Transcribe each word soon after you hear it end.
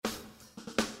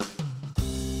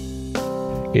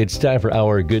It's time for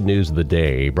our Good News of the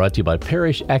Day, brought to you by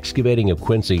Parish Excavating of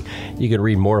Quincy. You can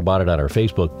read more about it on our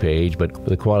Facebook page, but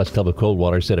the Kiwanis Club of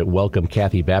Coldwater said it welcomed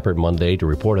Kathy Bappert Monday to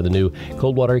report on the new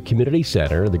Coldwater Community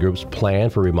Center, the group's plan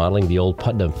for remodeling the old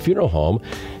Putnam Funeral Home.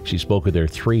 She spoke of their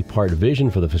three-part vision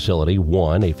for the facility.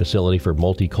 1, a facility for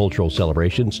multicultural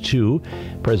celebrations. 2,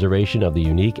 preservation of the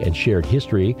unique and shared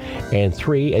history. And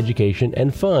 3, education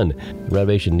and fun. The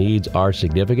renovation needs are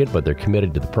significant, but they're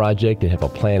committed to the project and have a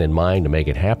plan in mind to make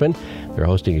it happen. They're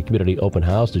hosting a community open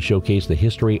house to showcase the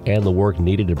history and the work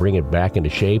needed to bring it back into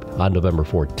shape on November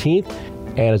 14th.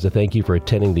 And as a thank you for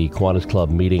attending the Kiwanis Club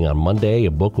meeting on Monday,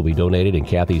 a book will be donated in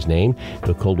Kathy's name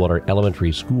to Coldwater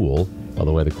Elementary School. By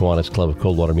the way, the Kiwanis Club of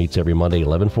Coldwater meets every Monday,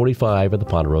 11:45 at the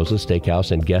Ponderosa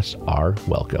Steakhouse, and guests are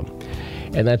welcome.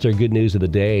 And that's our Good News of the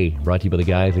Day, brought to you by the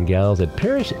guys and gals at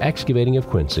Parish Excavating of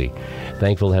Quincy.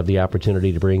 Thankful to have the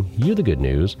opportunity to bring you the good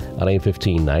news on AM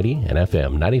 1590 and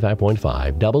FM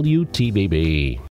 95.5 WTBB.